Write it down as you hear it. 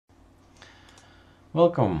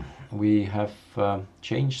Welcome. We have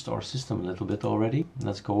changed our system a little bit already.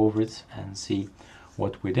 Let's go over it and see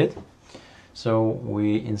what we did. So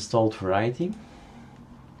we installed Variety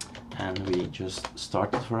and we just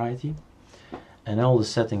started Variety, and all the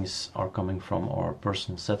settings are coming from our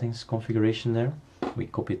personal settings configuration there. We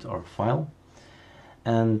copied our file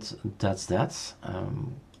and that's that.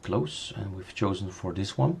 Close, and we've chosen for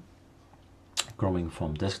this one coming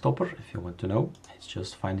from Desktopper. If you want to know, it's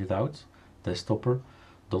just find it out,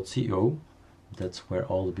 desktopper.co. That's where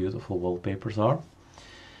all the beautiful wallpapers are.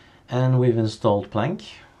 And we've installed Plank.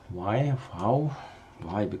 Why? How?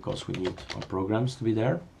 Why? Because we need our programs to be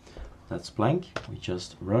there. That's Plank. We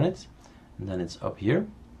just run it and then it's up here,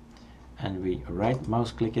 and we right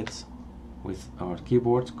mouse click it with our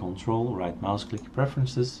keyboard, Control right mouse click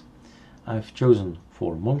Preferences. I've chosen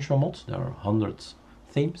for Monchomod. There are 100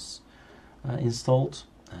 themes installed,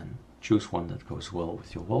 and choose one that goes well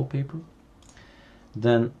with your wallpaper.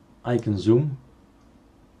 Then I can zoom.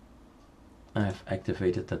 I've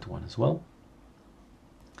activated that one as well,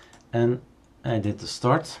 and I did the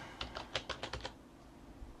startup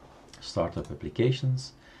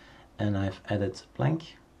applications, and I've added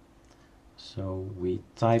Plank. So we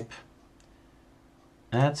type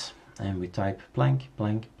add and we type Plank,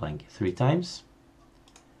 Plank, Plank 3 times,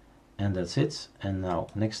 and that's it. And now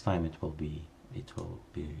next time it will be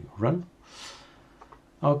run.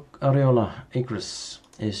 Areola Acres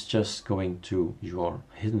is just going to your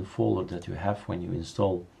hidden folder that you have when you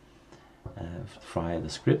install via the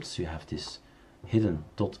scripts. You have this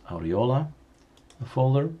hidden.areola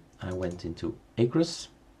folder. I went into Acres.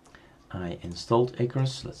 I installed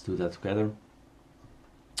Acres. Let's do that together.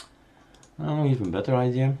 Even better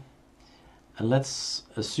idea. Let's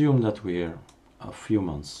assume that we're a few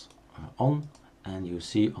months on, and you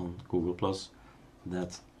see on Google Plus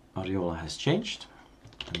that Areola has changed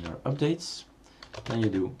and there are updates. Then you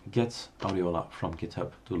do get Areola from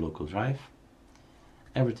GitHub to local drive.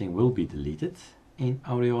 Everything will be deleted in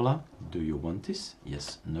Areola. Do you want this?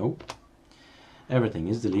 Yes, no. Everything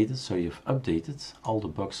is deleted, so you've updated. All the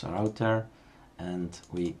bugs are out there, and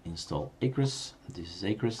we install Acres. This is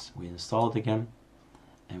Acres. We install it again,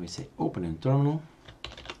 and we say open in terminal,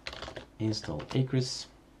 install Acres.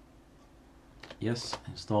 Yes,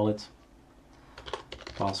 install it.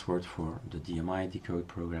 Password for the DMI decode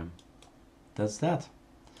program. That's that.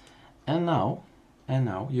 And now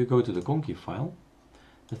you go to the conky file.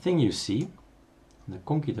 The thing you see in the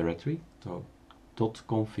conky directory, so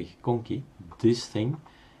 .config conky, this thing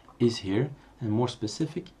is here, and more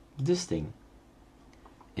specific, this thing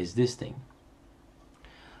is this thing.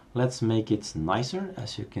 Let's make it nicer.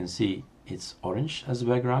 As you can see, it's orange as a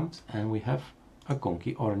background, and we have a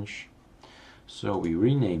conky orange. So we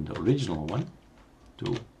rename the original one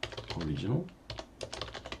to original,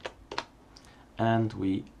 and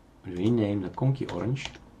we rename the conky orange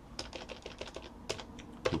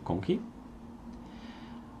to conky.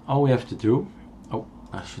 All we have to do, oh,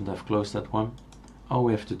 I shouldn't have closed that one. All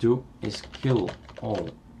we have to do is kill all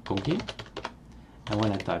conky, and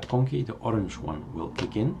when I type conky, the orange one will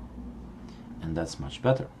kick in, and that's much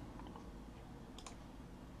better.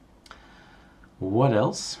 What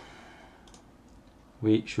else?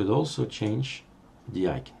 We should also change the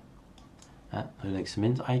icon. Linux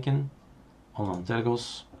Mint icon on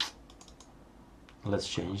Antergos. Let's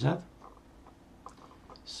change that.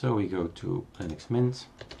 So we go to Linux Mint,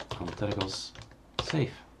 Antergos,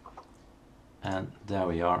 save. And there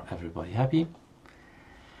we are, everybody happy.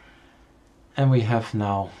 And we have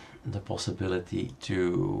now the possibility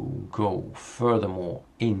to go furthermore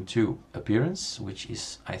into appearance, which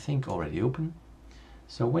is, I think, already open.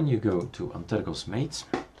 So when you go to Antergos Mate,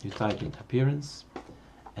 you type in appearance,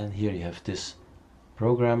 and here you have this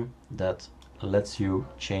program that lets you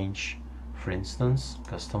change, for instance,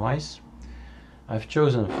 customize. I've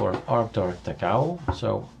chosen for Arc Dark Takao,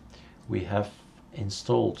 so we have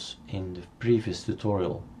installed in the previous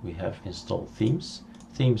tutorial, we have installed themes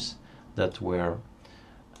that were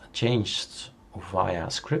changed via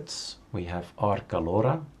scripts. We have Arc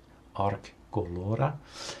Colora,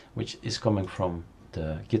 which is coming from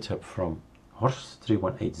the GitHub from Horst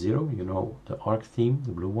 3180, you know, the Arc theme,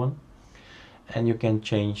 the blue one, and you can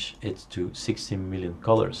change it to 16 million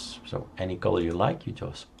colors. So any color you like, you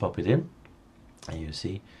just pop it in, and you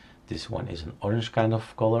see this one is an orange kind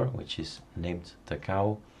of color, which is named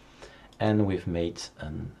Takao, and we've made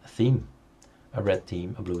a theme, a red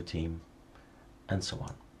theme, a blue theme, and so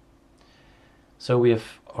on. So we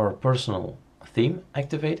have our personal theme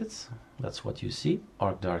activated. That's what you see,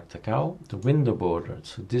 Arc Dark Takao. The window border,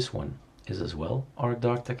 so this one is as well Arc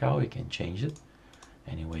Dark Takao. You can change it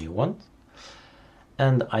any way you want.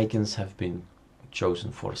 And the icons have been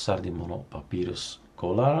chosen for Sardimono Papyrus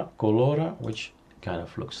Colora, which kind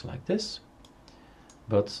of looks like this,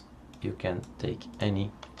 but you can take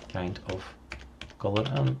any kind of color,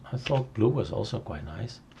 and I thought blue was also quite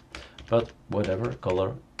nice, but whatever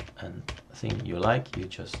color and thing you like, you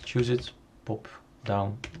just choose it, pop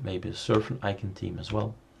down, maybe a certain icon theme as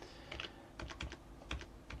well.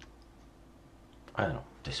 I don't know,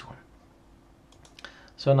 this one.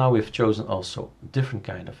 So now we've chosen also different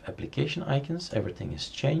kind of application icons. Everything is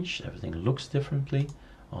changed, everything looks differently.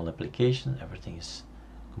 All applications, everything is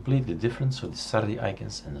completely different. So the Sardi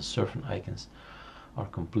icons and the Surfing icons are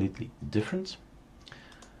completely different.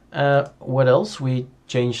 What else? We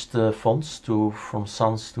changed the fonts from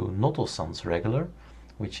Sans to Noto Sans Regular,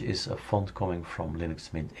 which is a font coming from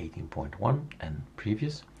Linux Mint 18.1 and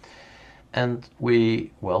previous. And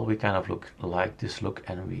we kind of look like this look,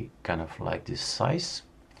 and we kind of like this size.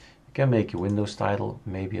 You can make your Windows title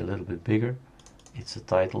maybe a little bit bigger. It's a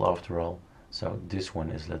title after all. So this one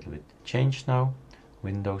is a little bit changed now.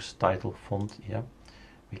 Windows title font, yeah.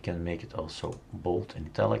 We can make it also bold and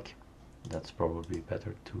italic. That's probably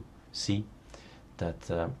better to see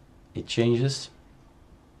that it changes.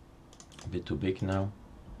 A bit too big now,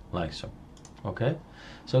 like so. Okay,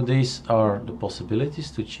 so these are the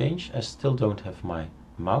possibilities to change. I still don't have my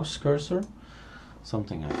mouse cursor,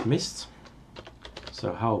 something I've missed.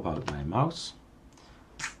 So how about my mouse?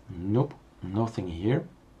 Nope, nothing here.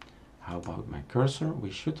 How about my cursor?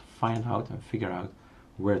 We should find out and figure out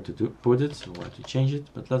where to put it, or where to change it,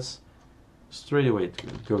 but let's straight away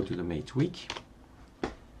go to the Mate tweak.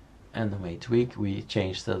 And the Mate tweak, we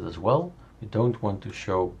changed that as well. We don't want to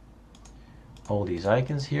show all these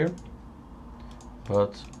icons here,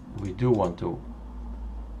 but we do want to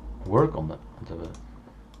work on the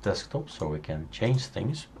desktop, so we can change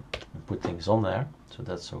things and put things on there, so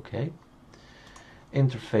that's okay.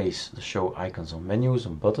 Interface, the show icons on menus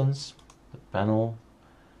and buttons. The panel,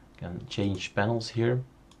 can change panels here,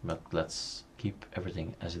 but let's keep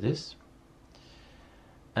everything as it is.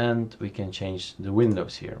 And we can change the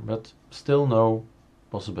windows here, but still no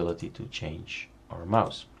possibility to change our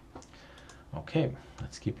mouse. Okay,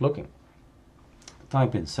 let's keep looking.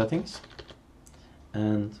 Type in settings,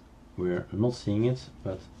 and we're not seeing it,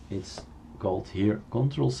 but it's called here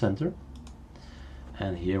Control Center,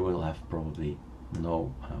 and here we'll have probably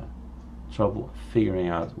no trouble figuring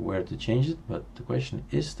out where to change it, but the question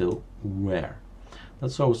is still where.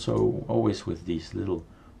 That's also always with these little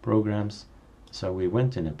programs. So we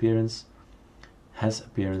went in appearance, has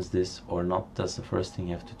appearance this or not? That's the first thing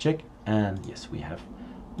you have to check, and yes, we have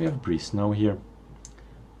Breeze Snow here.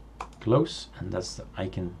 Close, and that's the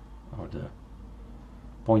icon or the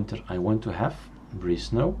pointer I want to have, Breeze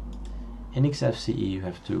Snow. In XFCE you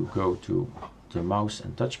have to go to the mouse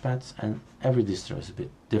and touchpads, and every distro is a bit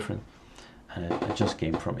different. I just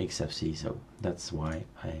came from XFCE, so that's why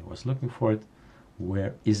I was looking for it.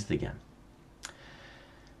 Where is it again?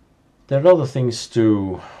 There are other things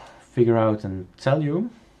to figure out and tell you,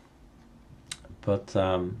 but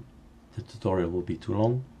the tutorial will be too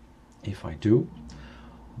long if I do.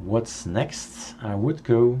 What's next? I would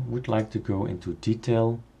like to go into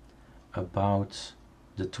detail about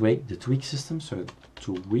the tweak system, so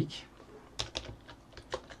to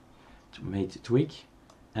Mate tweak,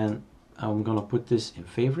 and I'm gonna put this in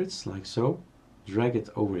favorites like so, drag it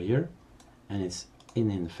over here, and it's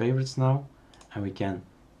in the favorites now, and we can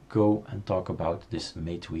go and talk about this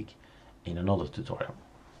Mate tweak in another tutorial.